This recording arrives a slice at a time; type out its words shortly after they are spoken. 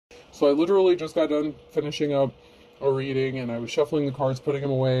So I literally just got done finishing up a reading, and I was shuffling the cards, putting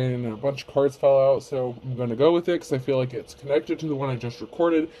them away, and a bunch of cards fell out, so I'm going to go with it because I feel like it's connected to the one I just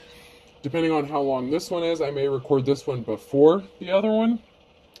recorded. Depending on how long this one is, I may record this one before the other one.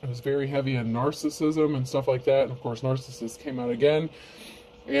 It was very heavy on narcissism and stuff like that, and of course Narcissus came out again.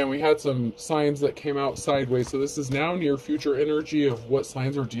 And we had some signs that came out sideways. So this is now near future energy of what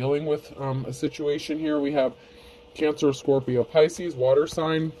signs are dealing with a situation here. We have Cancer, Scorpio, Pisces, water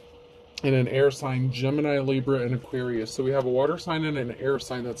sign, and an air sign, Gemini, Libra, and Aquarius. So we have a water sign and an air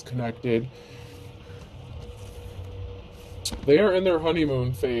sign that's connected. They are in their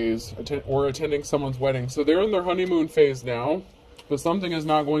honeymoon phase or attending someone's wedding. So they're in their honeymoon phase now, but something is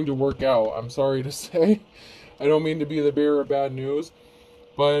not going to work out. I'm sorry to say. I don't mean to be the bearer of bad news,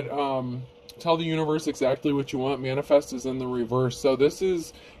 but tell the universe exactly what you want. Manifest is in the reverse. So this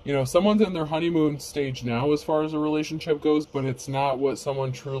is, you know, someone's in their honeymoon stage now as far as a relationship goes, but it's not what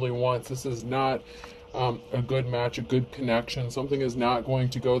someone truly wants. This is not a good match, a good connection. Something is not going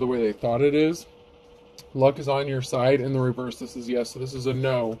to go the way they thought it is. Luck is on your side. In the reverse, this is yes. So this is a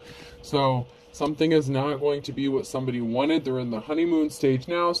no. So something is not going to be what somebody wanted. They're in the honeymoon stage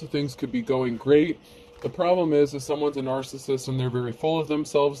now, so things could be going great. The problem is someone's a narcissist and they're very full of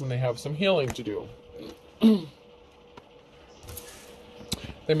themselves and they have some healing to do.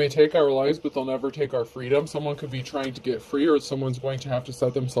 They may take our lives, but they'll never take our freedom. Someone could be trying to get free, or someone's going to have to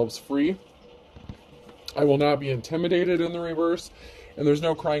set themselves free. I will not be intimidated in the reverse, and there's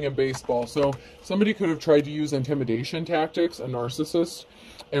no crying in baseball. So somebody could have tried to use intimidation tactics, a narcissist,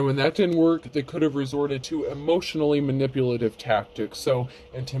 and when that didn't work, they could have resorted to emotionally manipulative tactics. So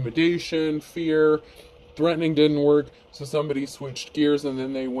intimidation, fear, threatening didn't work, so somebody switched gears and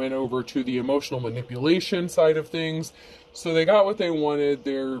then they went over to the emotional manipulation side of things. So they got what they wanted.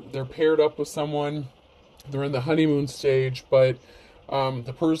 They're paired up with someone. They're in the honeymoon stage, but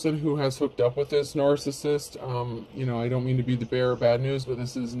the person who has hooked up with this narcissist, you know, I don't mean to be the bearer of bad news, but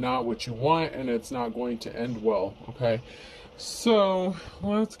this is not what you want, and it's not going to end well, okay? So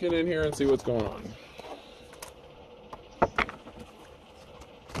let's get in here and see what's going on.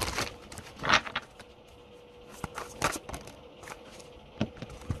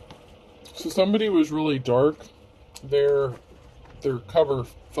 So somebody was really dark. Their cover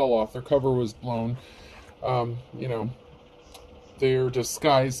fell off. Their cover was blown. You know, their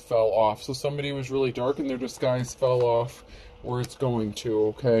disguise fell off. So somebody was really dark and their disguise fell off where it's going to,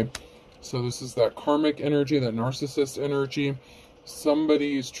 okay? So this is that karmic energy, that narcissist energy.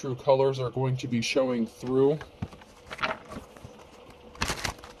 Somebody's true colors are going to be showing through.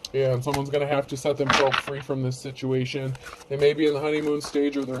 And someone's going to have to set themselves free from this situation. They may be in the honeymoon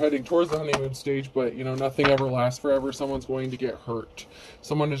stage or they're heading towards the honeymoon stage, but, you know, nothing ever lasts forever. Someone's going to get hurt.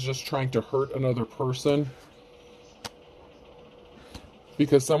 Someone is just trying to hurt another person.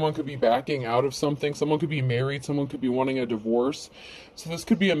 Because someone could be backing out of something. Someone could be married. Someone could be wanting a divorce. So this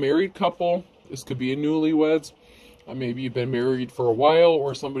could be a married couple. This could be a newlyweds. Maybe you've been married for a while,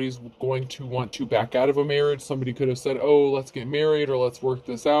 or somebody's going to want to back out of a marriage. Somebody could have said, oh, let's get married or let's work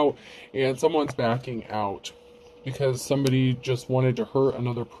this out. And someone's backing out because somebody just wanted to hurt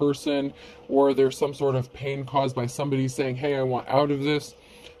another person, or there's some sort of pain caused by somebody saying, hey, I want out of this.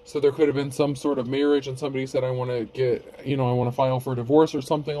 So there could have been some sort of marriage and somebody said, I want to get, you know, I want to file for divorce or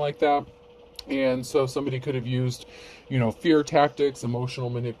something like that. And so somebody could have used, you know, fear tactics, emotional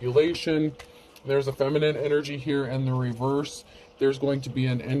manipulation. There's a feminine energy here in the reverse. There's going to be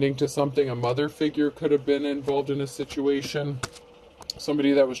an ending to something. A mother figure could have been involved in a situation.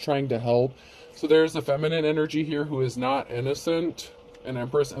 Somebody that was trying to help. So there's a feminine energy here who is not innocent. An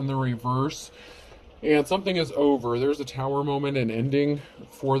Empress in the reverse. And something is over. There's a tower moment, an ending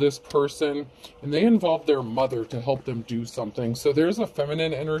for this person. And they involve their mother to help them do something. So there's a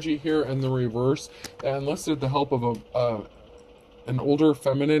feminine energy here in the reverse that enlisted the help of an older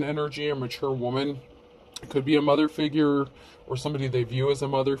feminine energy, a mature woman. It could be a mother figure or somebody they view as a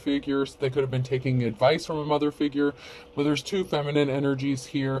mother figure. So they could have been taking advice from a mother figure. But there's two feminine energies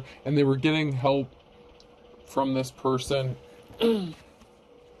here, and they were getting help from this person.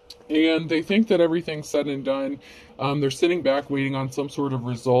 And they think that everything's said and done. They're sitting back waiting on some sort of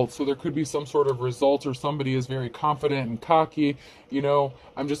result. So there could be some sort of result, or somebody is very confident and cocky. You know,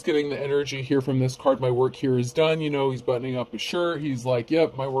 I'm just getting the energy here from this card. My work here is done. You know, he's buttoning up his shirt. He's like,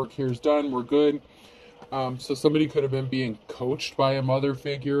 yep, my work here is done. We're good. So somebody could have been being coached by a mother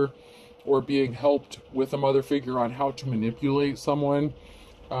figure or being helped with a mother figure on how to manipulate someone.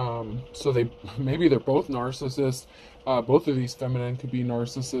 So maybe they're both narcissists. Both of these feminine could be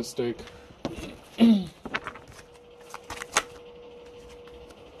narcissistic.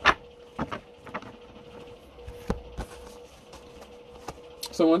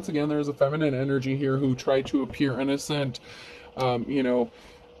 So once again, there's a feminine energy here who tried to appear innocent, you know,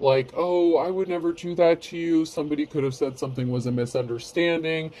 like, oh, I would never do that to you. Somebody could have said something was a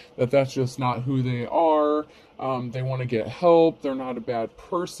misunderstanding, that that's just not who they are. They want to get help. They're not a bad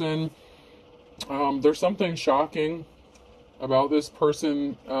person. There's something shocking about this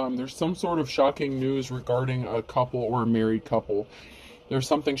person. There's some sort of shocking news regarding a couple or a married couple. There's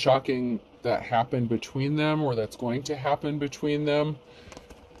something shocking that happened between them, or that's going to happen between them.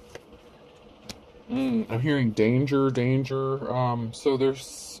 I'm hearing danger. So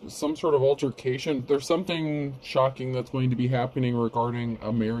there's some sort of altercation. There's something shocking that's going to be happening regarding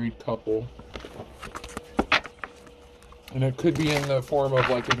a married couple. And it could be in the form of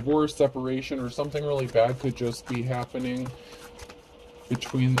like a divorce, separation, or something really bad could just be happening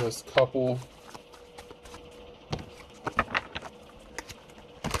between this couple.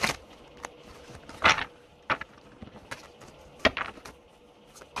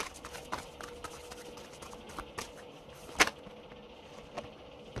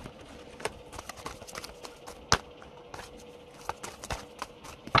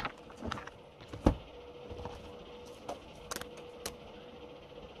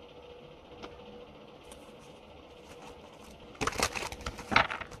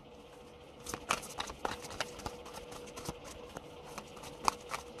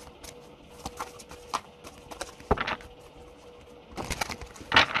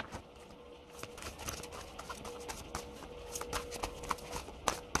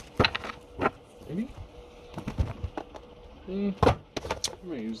 Maybe? I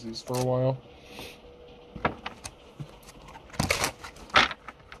might use these for a while.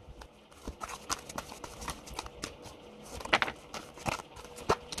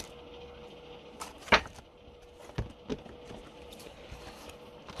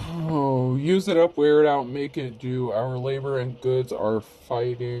 Oh, use it up, wear it out, make it do. Our labor and goods are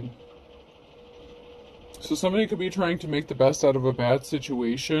fighting. So somebody could be trying to make the best out of a bad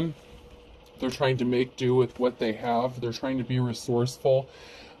situation. They're trying to make do with what they have. They're trying to be resourceful.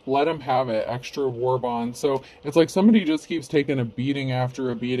 Let them have it. Extra war bond. So it's like somebody just keeps taking a beating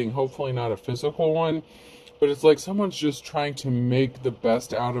after a beating. Hopefully not a physical one. But it's like someone's just trying to make the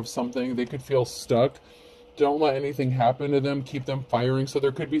best out of something. They could feel stuck. Don't let anything happen to them. Keep them firing. So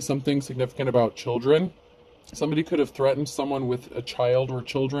there could be something significant about children. Somebody could have threatened someone with a child or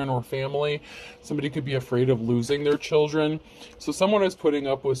children or family. Somebody could be afraid of losing their children. So someone is putting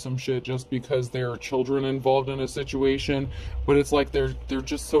up with some shit just because there are children involved in a situation. But it's like they're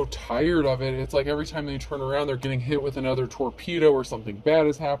just so tired of it. It's like every time they turn around, they're getting hit with another torpedo, or something bad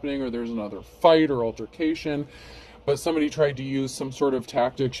is happening, or there's another fight or altercation. But somebody tried to use some sort of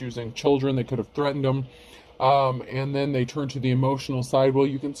tactics using children. They could have threatened them. And then they turn to the emotional side. Well,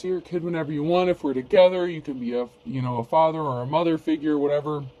 you can see your kid whenever you want. If we're together, you can be a father or a mother figure,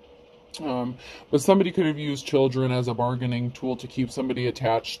 whatever. But somebody could have used children as a bargaining tool to keep somebody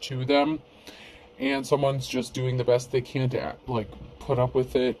attached to them. And someone's just doing the best they can to put up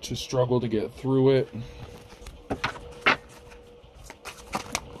with it, to struggle to get through it.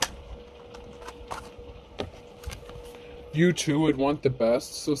 You too would want the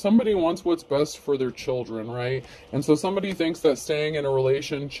best. So somebody wants what's best for their children, right? And so somebody thinks that staying in a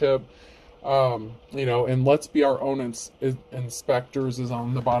relationship, and let's be our own inspectors is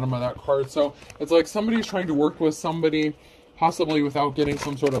on the bottom of that card. So it's like somebody's trying to work with somebody, possibly without getting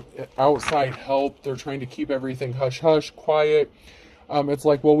some sort of outside help. They're trying to keep everything hush-hush, quiet. It's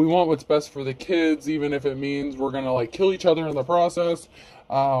like, well, we want what's best for the kids, even if it means we're going to kill each other in the process.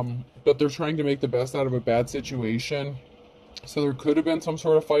 But they're trying to make the best out of a bad situation. So there could have been some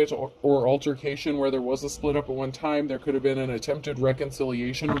sort of fight or altercation where there was a split up at one time. There could have been an attempted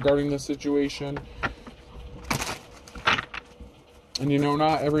reconciliation regarding the situation. And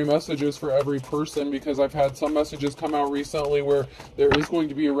not every message is for every person, because I've had some messages come out recently where there is going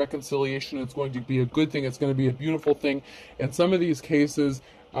to be a reconciliation. It's going to be a good thing. It's going to be a beautiful thing. In some of these cases,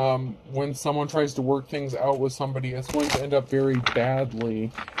 when someone tries to work things out with somebody, it's going to end up very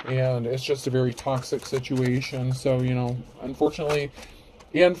badly, and it's just a very toxic situation. So, unfortunately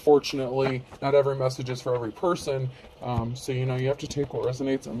and fortunately, not every message is for every person. So, you have to take what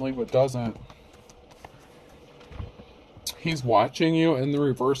resonates and leave what doesn't. He's watching you in the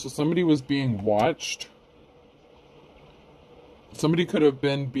reverse. So somebody was being watched. Somebody could have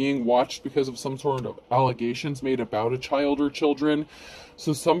been being watched because of some sort of allegations made about a child or children.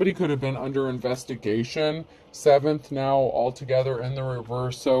 So somebody could have been under investigation. Seventh now altogether in the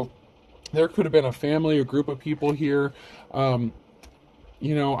reverse. So there could have been a family, a group of people here. I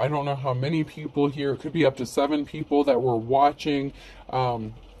don't know how many people here. It could be up to 7 people that were watching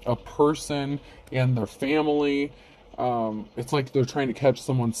a person and their family. It's like they're trying to catch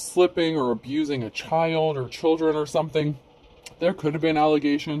someone slipping or abusing a child or children or something. There could have been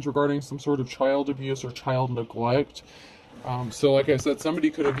allegations regarding some sort of child abuse or child neglect. So like I said, somebody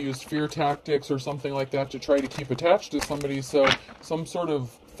could have used fear tactics or something like that to try to keep attached to somebody. So some sort of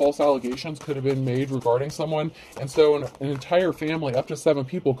false allegations could have been made regarding someone. And so an entire family, up to 7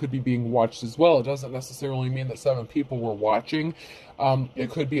 people, could be being watched as well. It doesn't necessarily mean that 7 people were watching. It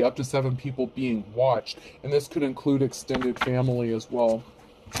could be up to 7 people being watched. And this could include extended family as well.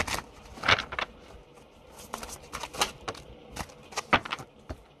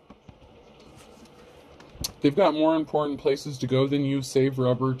 They've got more important places to go than you. Save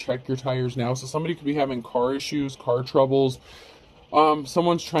rubber, check your tires now. So somebody could be having car issues, car troubles.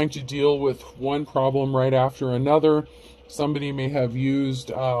 Someone's trying to deal with one problem right after another. Somebody may have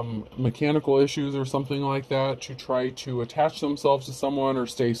used mechanical issues or something like that to try to attach themselves to someone or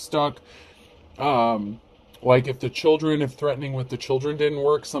stay stuck. Like if threatening with the children didn't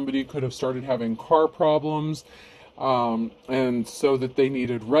work, somebody could have started having car problems. And so that they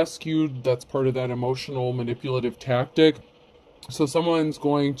needed rescued. That's part of that emotional manipulative tactic. So someone's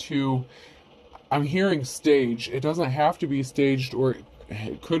going to, I'm hearing stage. It doesn't have to be staged, or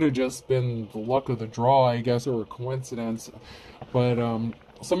it could have just been the luck of the draw, I guess, or a coincidence. But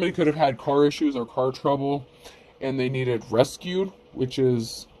somebody could have had car issues or car trouble and they needed rescued, which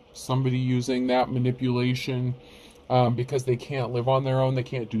is somebody using that manipulation because they can't live on their own. They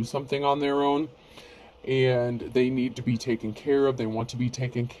can't do something on their own. And they need to be taken care of. They want to be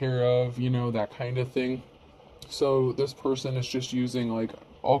taken care of, you know, that kind of thing. So this person is just using like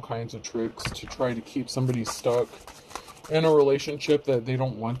all kinds of tricks to try to keep somebody stuck in a relationship that they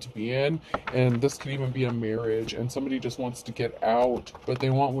don't want to be in. And this could even be a marriage, and somebody just wants to get out, but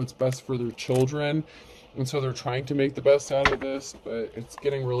they want what's best for their children. And so they're trying to make the best out of this, but it's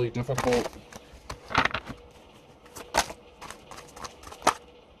getting really difficult.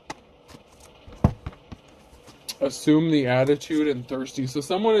 Assume the attitude and thirsty. So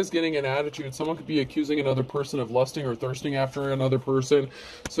someone is getting an attitude. Someone could be accusing another person of lusting or thirsting after another person.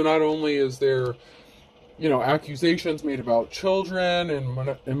 So not only is there, you know, accusations made about children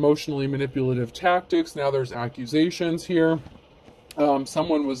and emotionally manipulative tactics, now there's accusations here.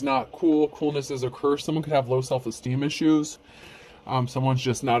 Someone was not cool. Coolness is a curse. Someone could have low self-esteem issues. Someone's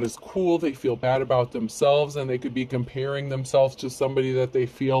just not as cool. They feel bad about themselves, and they could be comparing themselves to somebody that they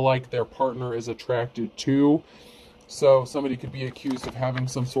feel like their partner is attracted to. So somebody could be accused of having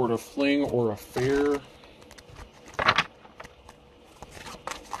some sort of fling or affair.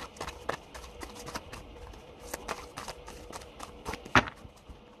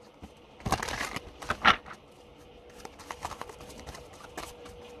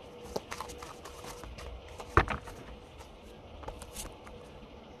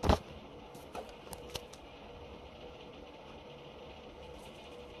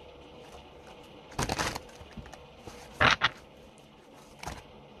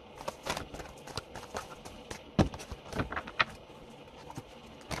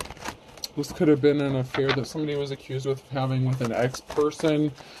 This could have been an affair that somebody was accused of having with an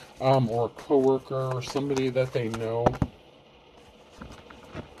ex-person or a coworker or somebody that they know.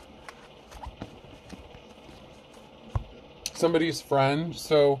 Somebody's friend.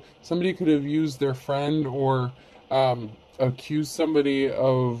 So somebody could have used their friend or accused somebody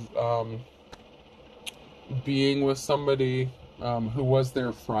of being with somebody who was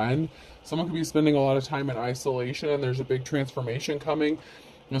their friend. Someone could be spending a lot of time in isolation, and there's a big transformation coming.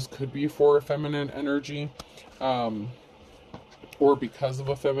 This could be for a feminine energy, or because of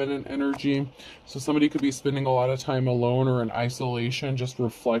a feminine energy. So somebody could be spending a lot of time alone or in isolation, just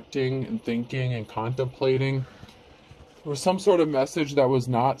reflecting and thinking and contemplating. There was some sort of message that was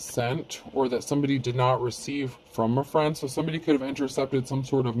not sent, or that somebody did not receive from a friend. So somebody could have intercepted some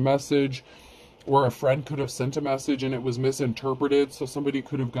sort of message, or a friend could have sent a message and it was misinterpreted. So somebody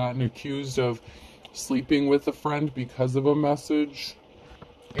could have gotten accused of sleeping with a friend because of a message.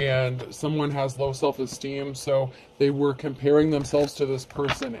 And someone has low self-esteem, so they were comparing themselves to this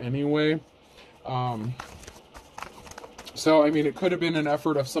person anyway. So, I mean, it could have been an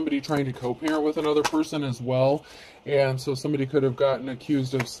effort of somebody trying to co-parent with another person as well. And so somebody could have gotten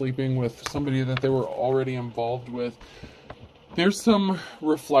accused of sleeping with somebody that they were already involved with. There's some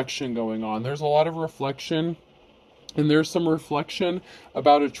reflection going on. There's a lot of reflection. And there's some reflection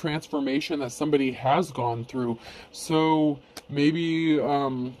about a transformation that somebody has gone through. So maybe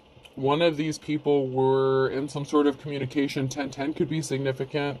one of these people were in some sort of communication. 1010 could be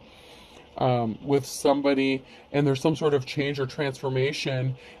significant with somebody, and there's some sort of change or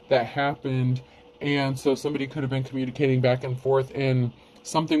transformation that happened. And so somebody could have been communicating back and forth, and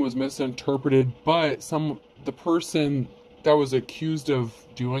something was misinterpreted, but the person that was accused of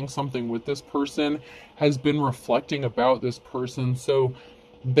doing something with this person has been reflecting about this person, so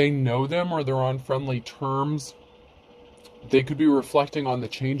they know them or they're on friendly terms. They could be reflecting on the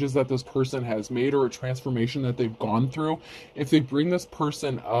changes that this person has made or a transformation that they've gone through. If they bring this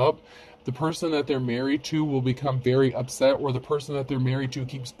person up, the person that they're married to will become very upset, or the person that they're married to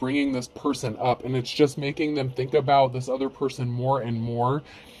keeps bringing this person up, and it's just making them think about this other person more and more.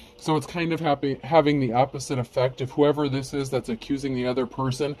 So it's kind of having the opposite effect. If whoever this is that's accusing the other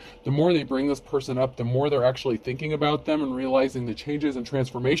person, the more they bring this person up, the more they're actually thinking about them and realizing the changes and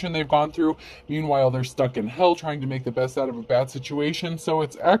transformation they've gone through. Meanwhile, they're stuck in hell trying to make the best out of a bad situation. So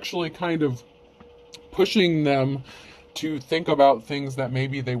it's actually kind of pushing them to think about things that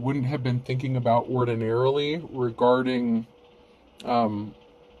maybe they wouldn't have been thinking about ordinarily regarding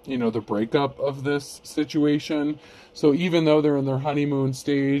the breakup of this situation. So even though they're in their honeymoon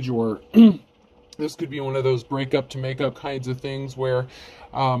stage, or this could be one of those breakup to make up kinds of things where,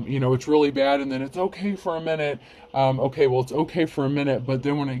 it's really bad and then it's okay for a minute. It's okay for a minute, but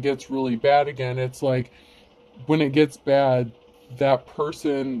then when it gets really bad again, it's like when it gets bad, that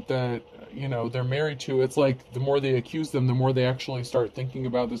person that, they're married to, it's like the more they accuse them, the more they actually start thinking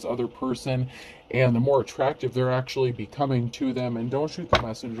about this other person, and the more attractive they're actually becoming to them. And don't shoot the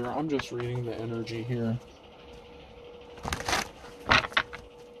messenger. I'm just reading the energy here.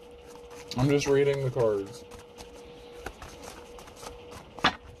 I'm just reading the cards.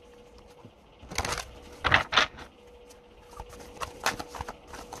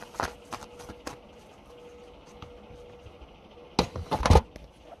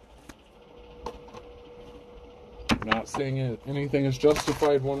 Not saying anything is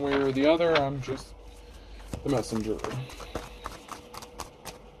justified one way or the other. I'm just the messenger.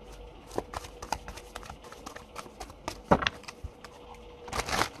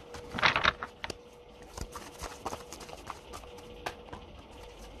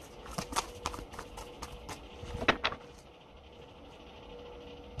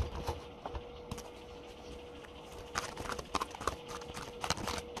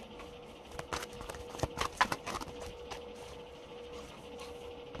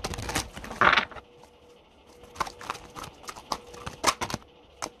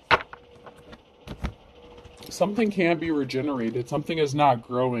 Something can be regenerated. Something is not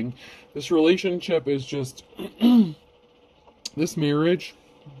growing. This relationship is just, this marriage,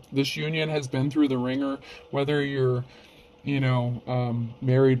 this union has been through the ringer. Whether you're,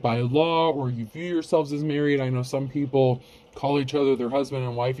 married by law or you view yourselves as married. I know some people call each other their husband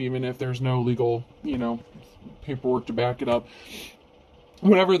and wife, even if there's no legal, paperwork to back it up.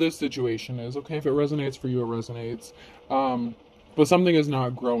 Whatever this situation is, okay, if it resonates for you, it resonates. But something is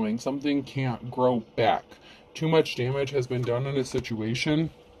not growing. Something can't grow back. Too much damage has been done in a situation.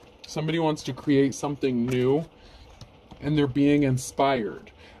 Somebody wants to create something new, and they're being inspired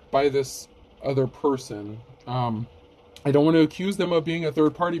by this other person. I don't want to accuse them of being a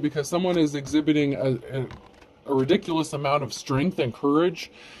third party, because someone is exhibiting a ridiculous amount of strength and courage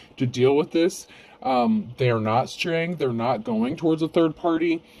to deal with this. They are not straying. They're not going towards a third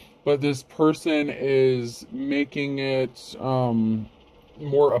party, but this person is making it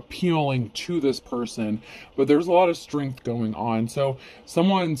more appealing to this person. But there's a lot of strength going on. So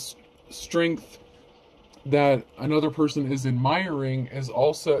someone's strength that another person is admiring is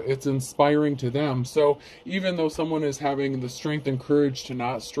also, it's inspiring to them. So even though someone is having the strength and courage to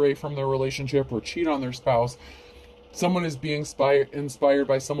not stray from their relationship or cheat on their spouse, someone is being inspired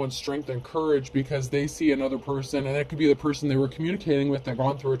by someone's strength and courage because they see another person, and it could be the person they were communicating with that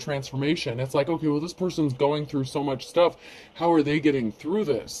gone through a transformation. It's like, okay, well, this person's going through so much stuff. How are they getting through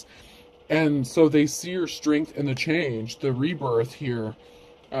this? And so they see your strength in the change, the rebirth here,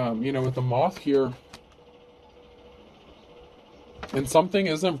 with the moth here. And something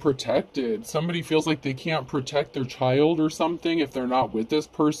isn't protected. Somebody feels like they can't protect their child or something if they're not with this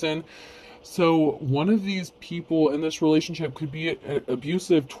person. So one of these people in this relationship could be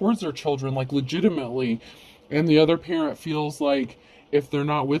abusive towards their children, like legitimately. And the other parent feels like if they're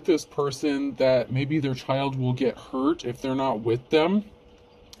not with this person, that maybe their child will get hurt if they're not with them.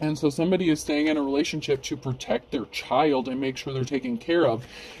 And so somebody is staying in a relationship to protect their child and make sure they're taken care of.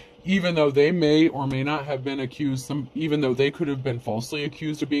 Even though they may or may not have been accused, even though they could have been falsely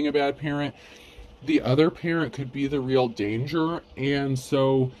accused of being a bad parent, the other parent could be the real danger. And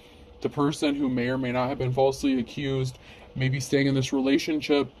so the person who may or may not have been falsely accused may be staying in this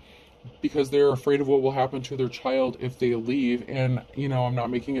relationship because they're afraid of what will happen to their child if they leave. And, I'm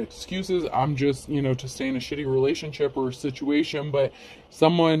not making excuses. I'm just, to stay in a shitty relationship or situation. But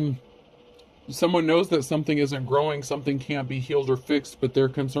someone knows that something isn't growing, something can't be healed or fixed, but they're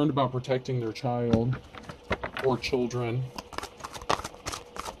concerned about protecting their child. or children.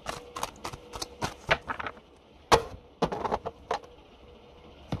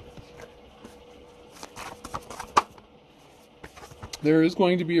 There is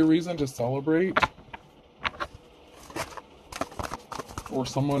going to be a reason to celebrate, or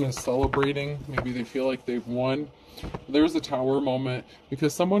someone is celebrating. Maybe they feel like they've won. There's a Tower moment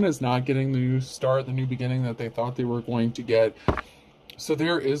because someone is not getting the new start, the new beginning that they thought they were going to get. So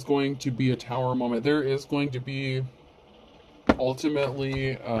there is going to be a Tower moment. There is going to be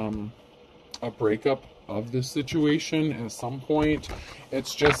ultimately a breakup of this situation at some point.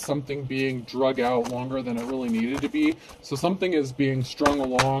 It's just something being drug out longer than it really needed to be. So something is being strung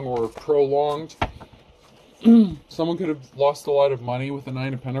along or prolonged. Someone could have lost a lot of money with the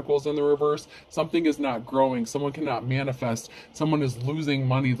Nine of Pentacles in the reverse. Something is not growing. Someone cannot manifest. Someone is losing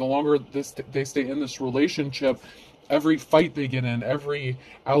money. The longer they stay in this relationship, every fight they get in, every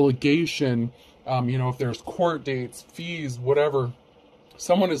allegation, you know, if there's court dates, fees, whatever,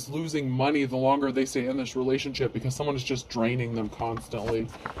 someone is losing money the longer they stay in this relationship because someone is just draining them constantly.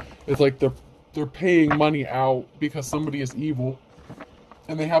 It's like they're paying money out because somebody is evil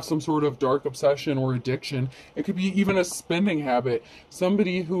and they have some sort of dark obsession or addiction. It could be even a spending habit.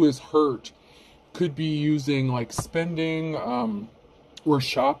 Somebody who is hurt could be using like spending or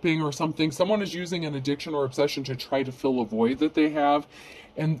shopping or something. Someone is using an addiction or obsession to try to fill a void that they have.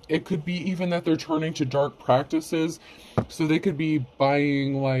 And it could be even that they're turning to dark practices. So they could be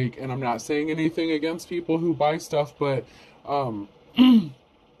buying like, and I'm not saying anything against people who buy stuff, but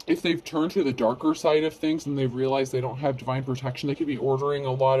if they've turned to the darker side of things and they've realized they don't have divine protection, they could be ordering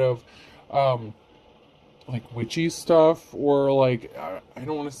a lot of like witchy stuff, or like I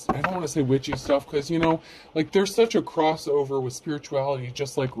don't want to say witchy stuff because, you know, like there's such a crossover with spirituality,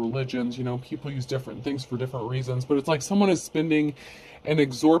 just like religions. You know, people use different things for different reasons, but it's like someone is spending an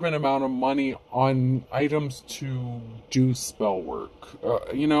exorbitant amount of money on items to do spell work.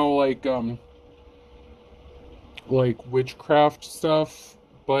 You know, like witchcraft stuff,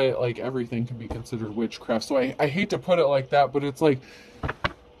 but like everything can be considered witchcraft. So I hate to put it like that, but it's like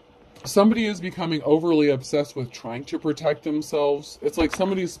somebody is becoming overly obsessed with trying to protect themselves. It's like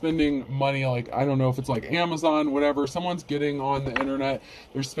somebody's spending money, like, I don't know if it's like Amazon, whatever. Someone's getting on the internet.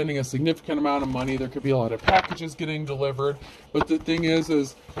 They're spending a significant amount of money. There could be a lot of packages getting delivered. But the thing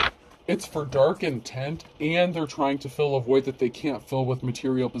is it's for dark intent, and they're trying to fill a void that they can't fill with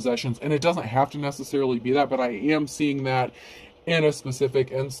material possessions. And it doesn't have to necessarily be that, but I am seeing that in a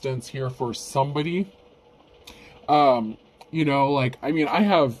specific instance here for somebody. You know, like, I mean, I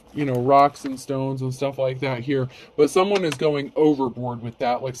have, you know, rocks and stones and stuff like that here, but someone is going overboard with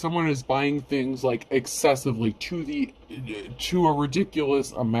that. Like, someone is buying things, like, excessively to a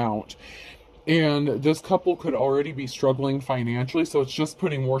ridiculous amount. And this couple could already be struggling financially, so it's just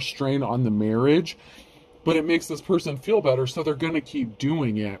putting more strain on the marriage. But it makes this person feel better, so they're going to keep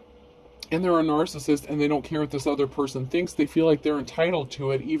doing it. And they're a narcissist, and they don't care what this other person thinks. They feel like they're entitled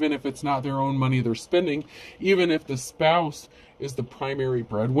to it, even if it's not their own money they're spending. Even if the spouse is the primary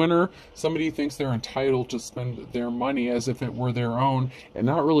breadwinner, somebody thinks they're entitled to spend their money as if it were their own and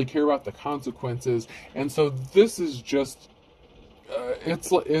not really care about the consequences. And so this is just,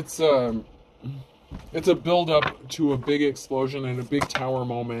 it's a build-up to a big explosion and a big Tower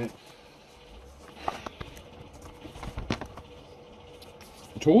moment.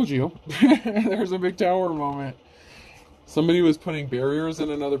 Told you. There's a big Tower moment. Somebody was putting barriers in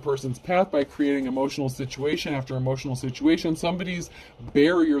another person's path by creating emotional situation after emotional situation. Somebody's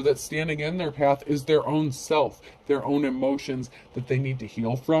barrier that's standing in their path is their own self, their own emotions that they need to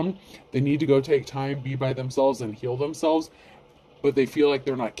heal from. They need to go take time, be by themselves, and heal themselves. But they feel like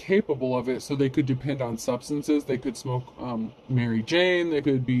they're not capable of it, so they could depend on substances. They could smoke Mary Jane. They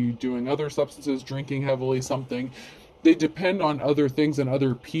could be doing other substances, drinking heavily, something. They depend on other things and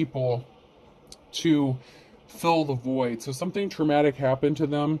other people to fill the void. So something traumatic happened to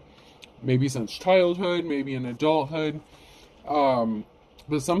them, maybe since childhood, maybe in adulthood,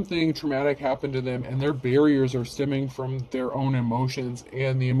 but something traumatic happened to them, and their barriers are stemming from their own emotions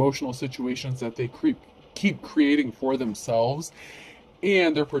and the emotional situations that they keep creating for themselves,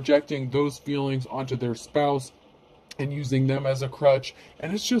 and they're projecting those feelings onto their spouse and using them as a crutch.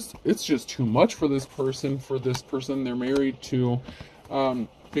 And it's just too much for this person they're married to,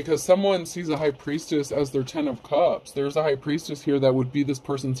 because someone sees a High Priestess as their 10 of Cups. There's a High Priestess here that would be this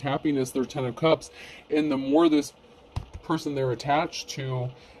person's happiness, their 10 of Cups. And the more this person they're attached to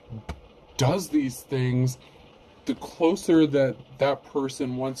does these things, the closer that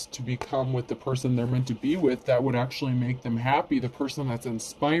person wants to become with the person they're meant to be with, that would actually make them happy, the person that's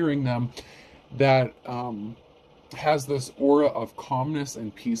inspiring them, that has this aura of calmness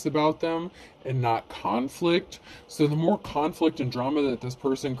and peace about them and not conflict. So the more conflict and drama that this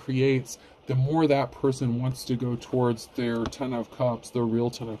person creates, the more that person wants to go towards their 10 of cups, their real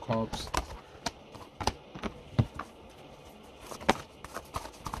 10 of cups.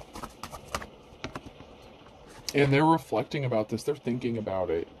 And they're reflecting about this. They're thinking about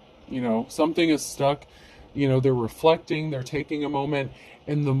it. You know, something is stuck. You know, they're reflecting. They're taking a moment.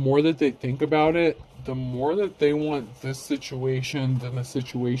 And the more that they think about it, the more that they want this situation than the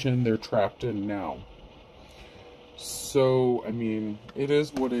situation they're trapped in now. So, I mean, it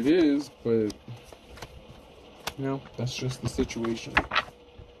is what it is, but, you know, that's just the situation.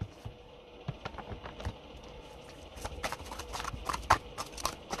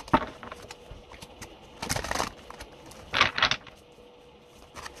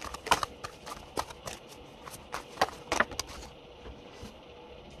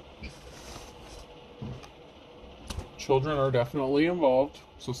 Children are definitely involved.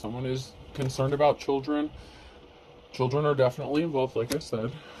 So someone is concerned about children. Children are definitely involved, like I said.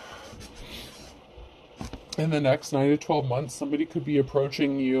 In the next 9 to 12 months, somebody could be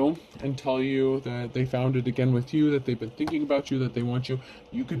approaching you and tell you that they found it again with you, that they've been thinking about you, that they want you.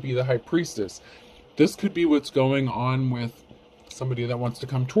 You could be the high priestess. This could be what's going on with somebody that wants to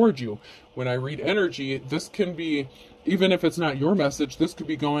come towards you. When I read energy, this can be, even if it's not your message, this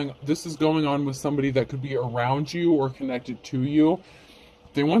is going on with somebody that could be around you or connected to you.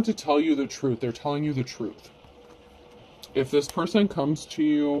 They want to tell you the truth. They're telling you the truth. If this person comes to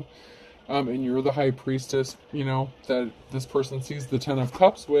you, and you're the high priestess, you know, that this person sees the 10 of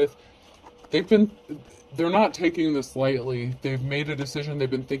cups with, they're not taking this lightly. They've made a decision. They've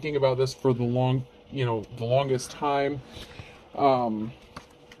been thinking about this for the longest time.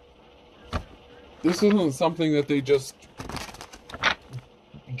 This isn't something that they just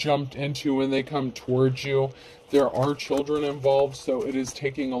jumped into when they come towards you. There are children involved, so it is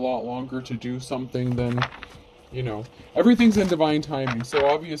taking a lot longer to do something than, you know, everything's in divine timing. So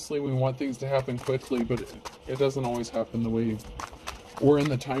obviously we want things to happen quickly, but it doesn't always happen the way or in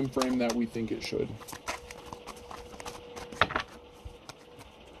the time frame that we think it should.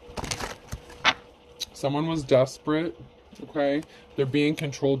 Someone was desperate, okay? They're being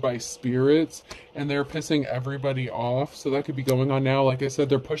controlled by spirits, and they're pissing everybody off. So that could be going on now. Like I said,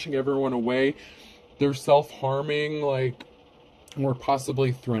 they're pushing everyone away. They're self-harming, like, or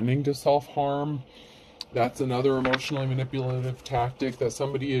possibly threatening to self-harm. That's another emotionally manipulative tactic that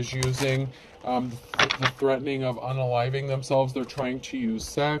somebody is using. The threatening of unaliving themselves. They're trying to use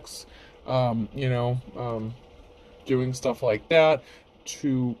sex, doing stuff like that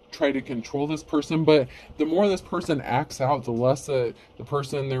to try to control this person. But the more this person acts out, the less the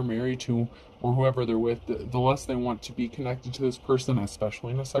person they're married to or whoever they're with, the less they want to be connected to this person,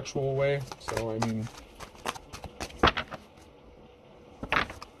 especially in a sexual way. So, I mean,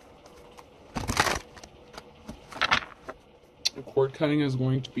 cord cutting is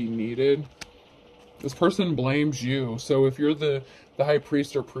going to be needed. This person blames you. So if you're the high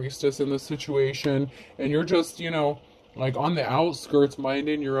priest or priestess in this situation, and you're just, you know, like on the outskirts,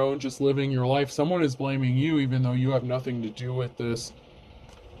 minding your own, just living your life, someone is blaming you even though you have nothing to do with this.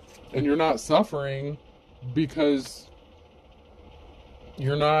 And you're not suffering because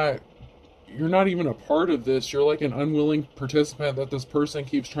you're not even a part of this. You're like an unwilling participant that this person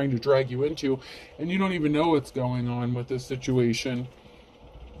keeps trying to drag you into, and you don't even know what's going on with this situation.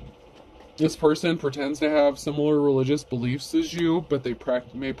 This person pretends to have similar religious beliefs as you, but they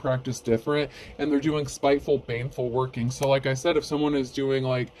may practice different, and they're doing spiteful, baneful working. So like I said, if someone is doing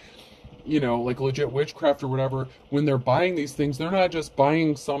like, you know, like legit witchcraft or whatever, when they're buying these things, they're not just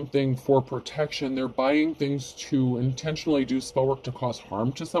buying something for protection. They're buying things to intentionally do spell work to cause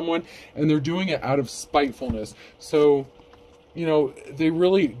harm to someone, and they're doing it out of spitefulness. So, you know, they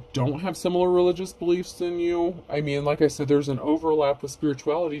really don't have similar religious beliefs than you. I mean, like I said, there's an overlap with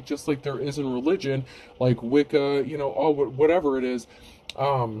spirituality, just like there is in religion, like Wicca, you know, whatever it is.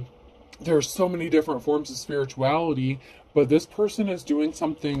 There's so many different forms of spirituality. But this person is doing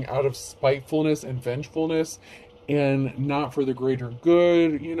something out of spitefulness and vengefulness and not for the greater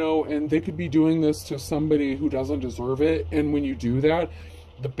good, you know, and they could be doing this to somebody who doesn't deserve it. And when you do that,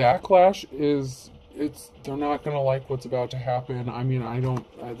 the backlash is, they're not going to like what's about to happen. I mean,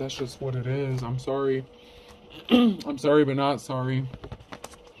 that's just what it is. I'm sorry. I'm sorry, but not sorry.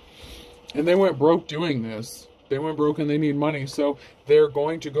 And they went broke doing this. They went broke and they need money. So they're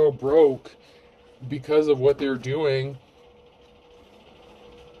going to go broke because of what they're doing.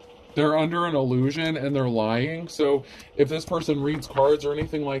 they're under an illusion and they're lying. So if this person reads cards or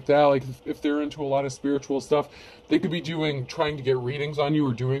anything like that, like if they're into a lot of spiritual stuff, they could be trying to get readings on you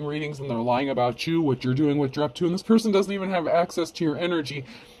or doing readings, and they're lying about you, what you're doing, what you're up to. And this person doesn't even have access to your energy,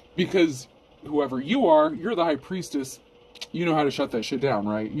 because whoever you are, you're the high priestess. You know how to shut that shit down,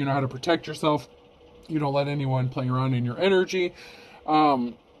 right? You know how to protect yourself. You don't let anyone play around in your energy.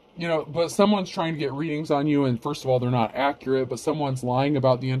 You know, but someone's trying to get readings on you, and first of all, they're not accurate, but someone's lying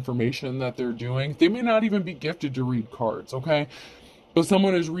about the information that they're doing. They may not even be gifted to read cards, okay? But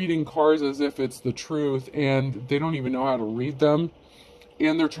someone is reading cards as if it's the truth, and they don't even know how to read them.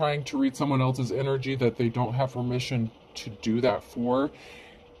 And they're trying to read someone else's energy that they don't have permission to do that for.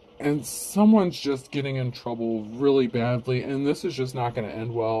 And someone's just getting in trouble really badly, and this is just not going to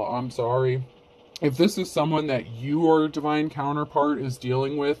end well. I'm sorry. If this is someone that your divine counterpart is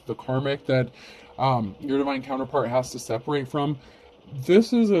dealing with, the karmic that your divine counterpart has to separate from,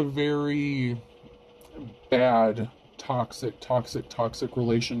 this is a very bad, toxic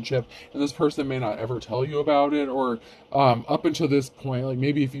relationship. And this person may not ever tell you about it, or up until this point, like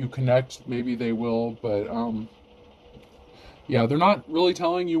maybe if you connect, maybe they will, but yeah, they're not really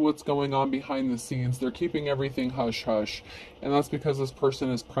telling you what's going on behind the scenes. They're keeping everything hush-hush. And that's because this person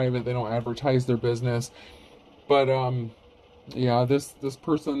is private. They don't advertise their business. But, yeah, this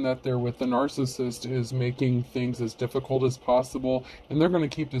person that they're with, the narcissist, is making things as difficult as possible. And they're going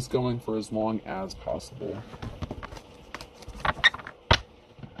to keep this going for as long as possible.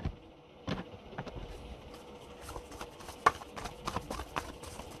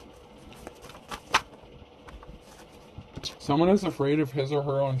 Someone is afraid of his or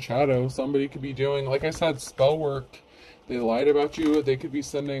her own shadow. Somebody could be doing, like I said, spell work. They lied about you. They could be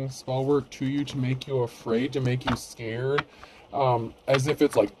sending spell work to you to make you afraid, to make you scared. As if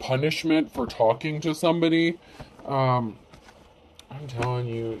it's like punishment for talking to somebody. I'm telling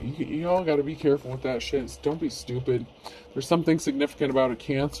you, you all got to be careful with that shit. Don't be stupid. There's something significant about a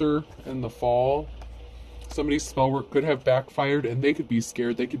Cancer in the fall. Somebody's spell work could have backfired, and they could be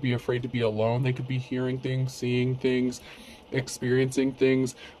scared. They could be afraid to be alone. They could be hearing things, seeing things, experiencing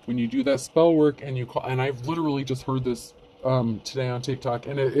things. When you do that spell work and you call, and I've literally just heard this today on TikTok,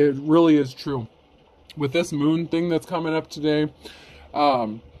 and it really is true. With this moon thing that's coming up today,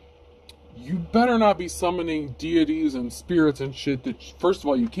 you better not be summoning deities and spirits and shit that, first of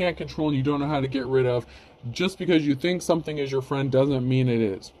all, you can't control and you don't know how to get rid of. Just because you think something is your friend doesn't mean it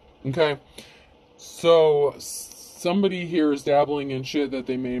is. Okay? So somebody here is dabbling in shit that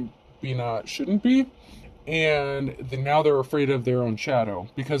they shouldn't be, and now they're afraid of their own shadow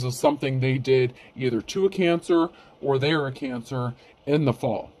because of something they did either to a Cancer or they're a Cancer in the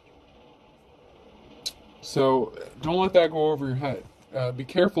fall. So don't let that go over your head. Be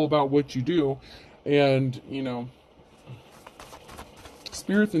careful about what you do, and you know,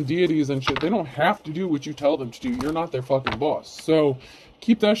 spirits and deities and shit, they don't have to do what you tell them to do. You're not their fucking boss. So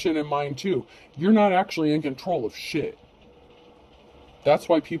keep that shit in mind too. You're not actually in control of shit. That's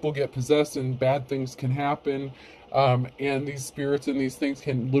why people get possessed and bad things can happen. And these spirits and these things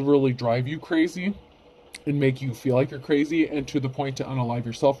can literally drive you crazy and make you feel like you're crazy, and to the point to unalive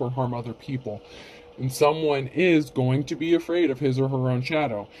yourself or harm other people. And someone is going to be afraid of his or her own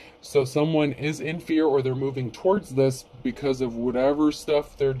shadow. So someone is in fear, or they're moving towards this because of whatever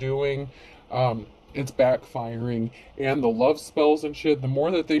stuff they're doing. It's backfiring. And the love spells and shit, the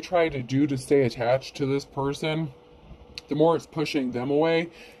more that they try to do to stay attached to this person, the more it's pushing them away,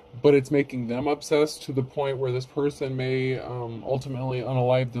 but it's making them obsessed to the point where this person may ultimately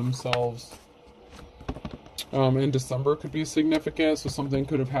unalive themselves. In December could be significant, so something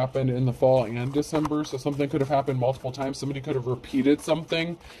could have happened in the fall and December, so something could have happened multiple times. Somebody could have repeated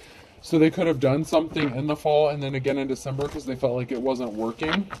something, so they could have done something in the fall and then again in December because they felt like it wasn't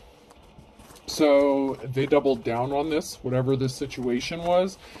working. So they doubled down on this, whatever this situation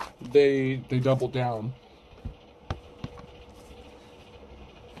was, they doubled down.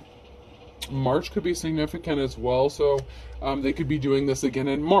 March could be significant as well, so they could be doing this again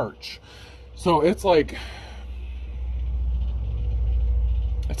in March. So it's like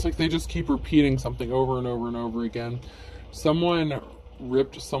they just keep repeating something over and over and over again. Someone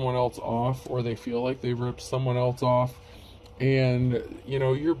ripped someone else off, or they feel like they ripped someone else off, and you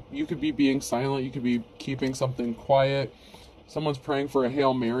know, you could be being silent, you could be keeping something quiet. Someone's praying for a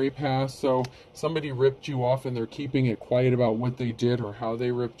Hail Mary pass, so somebody ripped you off and they're keeping it quiet about what they did or how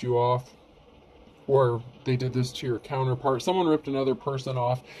they ripped you off. Or they did this to your counterpart. Someone ripped another person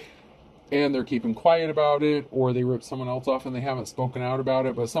off and they're keeping quiet about it, or they ripped someone else off and they haven't spoken out about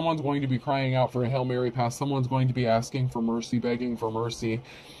it, but someone's going to be crying out for a Hail Mary pass. Someone's going to be asking for mercy, begging for mercy.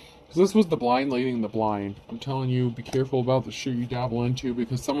 Because this was the blind leading the blind. I'm telling you, be careful about the shit you dabble into,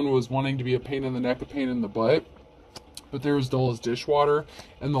 because someone was wanting to be a pain in the neck, a pain in the butt, but they're as dull as dishwater,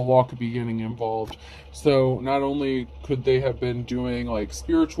 and the law could be getting involved. So not only could they have been doing like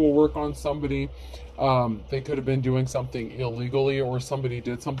spiritual work on somebody, they could have been doing something illegally, or somebody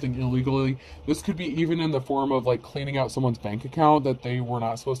did something illegally. This could be even in the form of like cleaning out someone's bank account that they were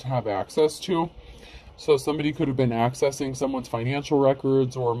not supposed to have access to. So somebody could have been accessing someone's financial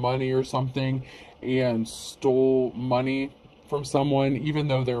records or money or something and stole money from someone, even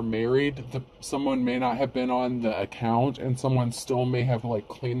though they're married. Someone may not have been on the account, and someone still may have like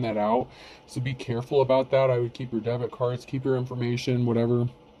cleaned that out. So be careful about that. I would keep your debit cards, keep your information, whatever.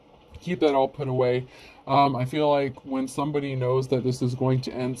 Keep that all put away. I feel like when somebody knows that this is going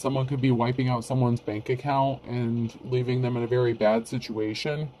to end, someone could be wiping out someone's bank account and leaving them in a very bad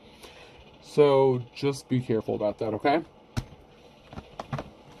situation. So just be careful about that, okay?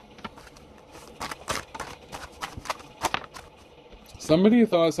 Somebody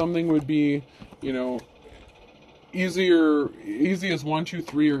thought something would be, you know, easy as 1, 2,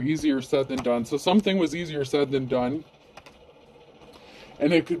 3, or easier said than done. So something was easier said than done.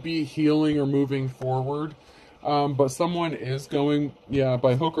 And it could be healing or moving forward. But someone is going,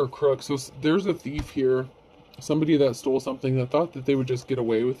 by hook or crook. So there's a thief here. Somebody that stole something that thought that they would just get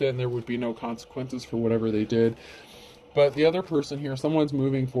away with it and there would be no consequences for whatever they did. But the other person here, someone's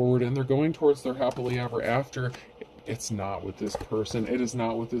moving forward and they're going towards their happily ever after. It's not with this person. It is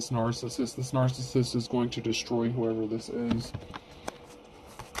not with this narcissist. This narcissist is going to destroy whoever this is.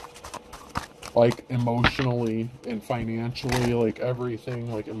 Like emotionally and financially, like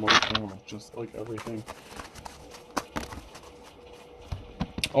everything, like emotional, just like everything.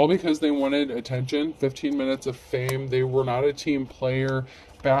 All because they wanted attention, 15 minutes of fame. They were not a team player.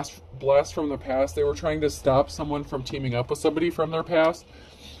 Blast from the past. They were trying to stop someone from teaming up with somebody from their past.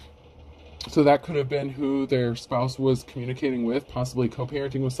 So that could have been who their spouse was communicating with, possibly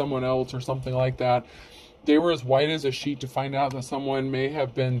co-parenting with someone else or something like that. They were as white as a sheet to find out that someone may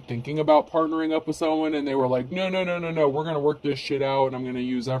have been thinking about partnering up with someone, and they were like, no, we're going to work this shit out, and I'm going to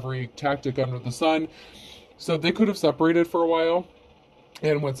use every tactic under the sun. So they could have separated for a while.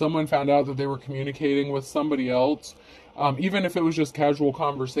 And when someone found out that they were communicating with somebody else, even if it was just casual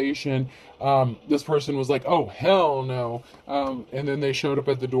conversation, this person was like, oh, hell no. And then they showed up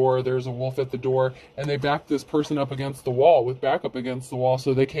at the door. There's a wolf at the door. And they backed this person up against the wall, with backup against the wall.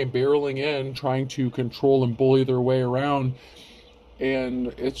 So they came barreling in, trying to control and bully their way around. And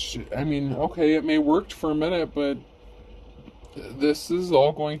it's, I mean, okay, it may worked for a minute, but this is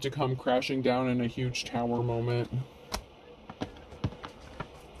all going to come crashing down in a huge tower moment.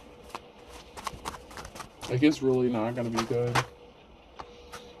 Like, it's really not going to be good.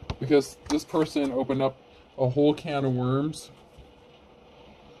 Because this person opened up a whole can of worms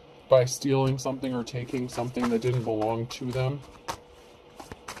by stealing something or taking something that didn't belong to them.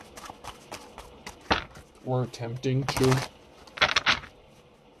 Or attempting to.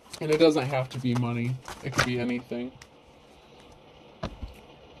 And it doesn't have to be money. It could be anything.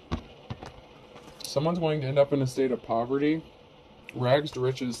 Someone's going to end up in a state of poverty. Rags to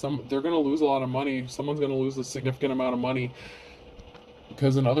riches. They're going to lose a lot of money. Someone's going to lose a significant amount of money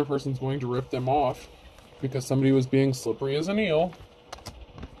because another person's going to rip them off because somebody was being slippery as an eel.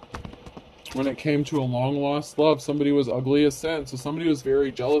 When it came to a long-lost love, somebody was ugly as sin. So somebody was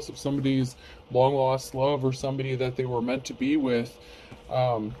very jealous of somebody's long-lost love or somebody that they were meant to be with.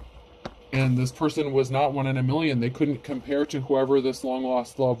 And this person was not one in a million. They couldn't compare to whoever this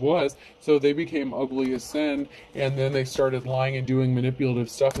long-lost love was. So they became ugly as sin. And then they started lying and doing manipulative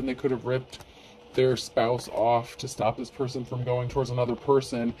stuff. And they could have ripped their spouse off to stop this person from going towards another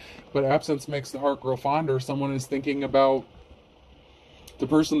person. But absence makes the heart grow fonder. Someone is thinking about the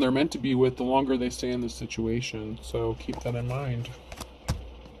person they're meant to be with the longer they stay in this situation. So keep that in mind.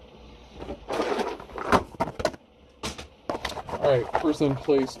 Alright, person,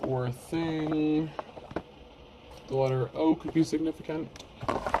 place, or thing. The letter O could be significant.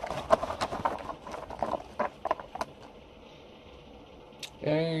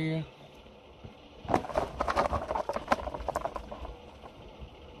 A.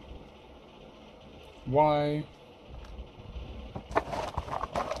 Y.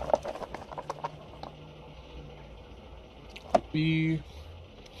 B.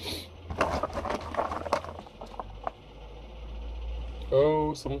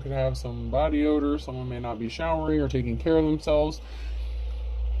 Oh, someone could have some body odor. Someone may not be showering or taking care of themselves.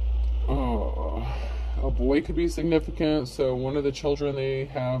 Oh, a boy could be significant. So one of the children they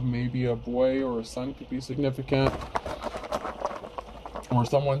have, maybe a boy or a son, could be significant. Or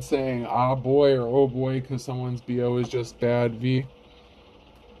someone saying, ah, boy, or oh, boy, because someone's BO is just bad V.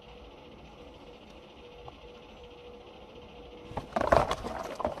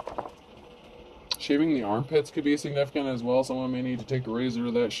 Shaving the armpits could be significant as well. Someone may need to take a razor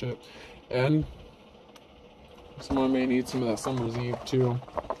to that shit. And someone may need some of that summer's eve too.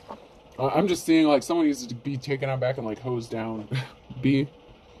 I'm just seeing like someone needs to be taken out back and like hosed down. B.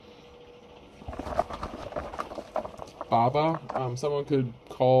 Baba. Someone could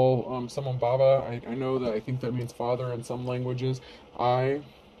call someone Baba. I know that I think that means father in some languages. I.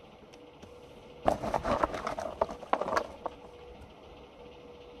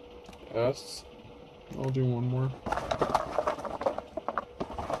 S. I'll do one more.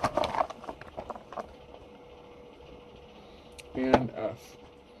 And F.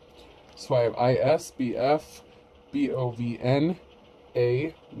 So I have IS, BF, BOVN,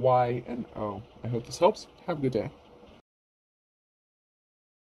 A, Y, and O. I hope this helps. Have a good day.